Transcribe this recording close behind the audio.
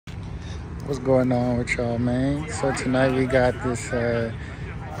What's going on with y'all, man? So tonight we got this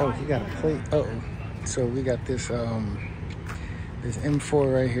oh, he got a plate. So we got this this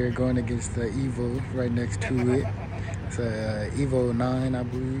M4 right here going against the EVO right next to it. It's a EVO 9, I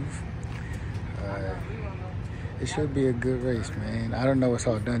believe. It should be a good race, man. I don't know what's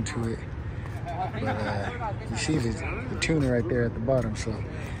all done to it, but you see the tuner right there at the bottom, so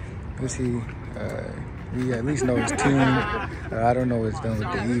let's see. We at least know it's tuned. I don't know what's done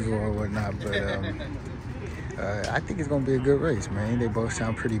with the EVO or whatnot, but I think it's gonna be a good race, man. They both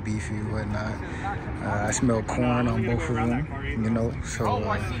sound pretty beefy and whatnot. I smell corn on both of them, you know, so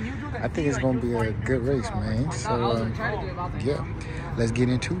I think it's gonna be a good race, man. So yeah, let's get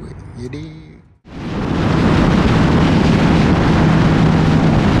into it. You dig?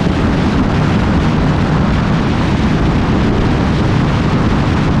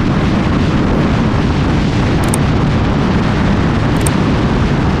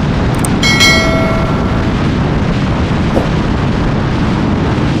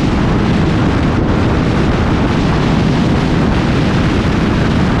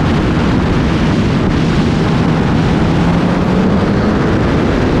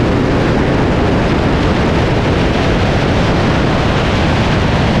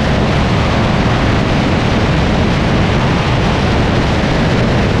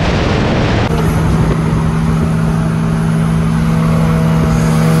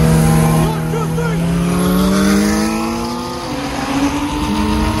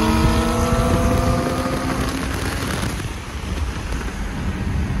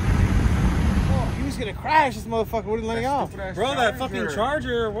 Crash, this motherfucker wouldn't let me off. Bro, that fucking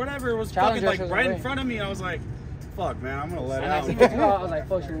Charger or whatever was fucking like right in front of me. I was like, fuck, man, I'm gonna let out. I was like,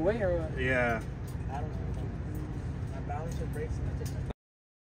 fuck, should we wait or what? Yeah. I don't know. I balanced your brakes.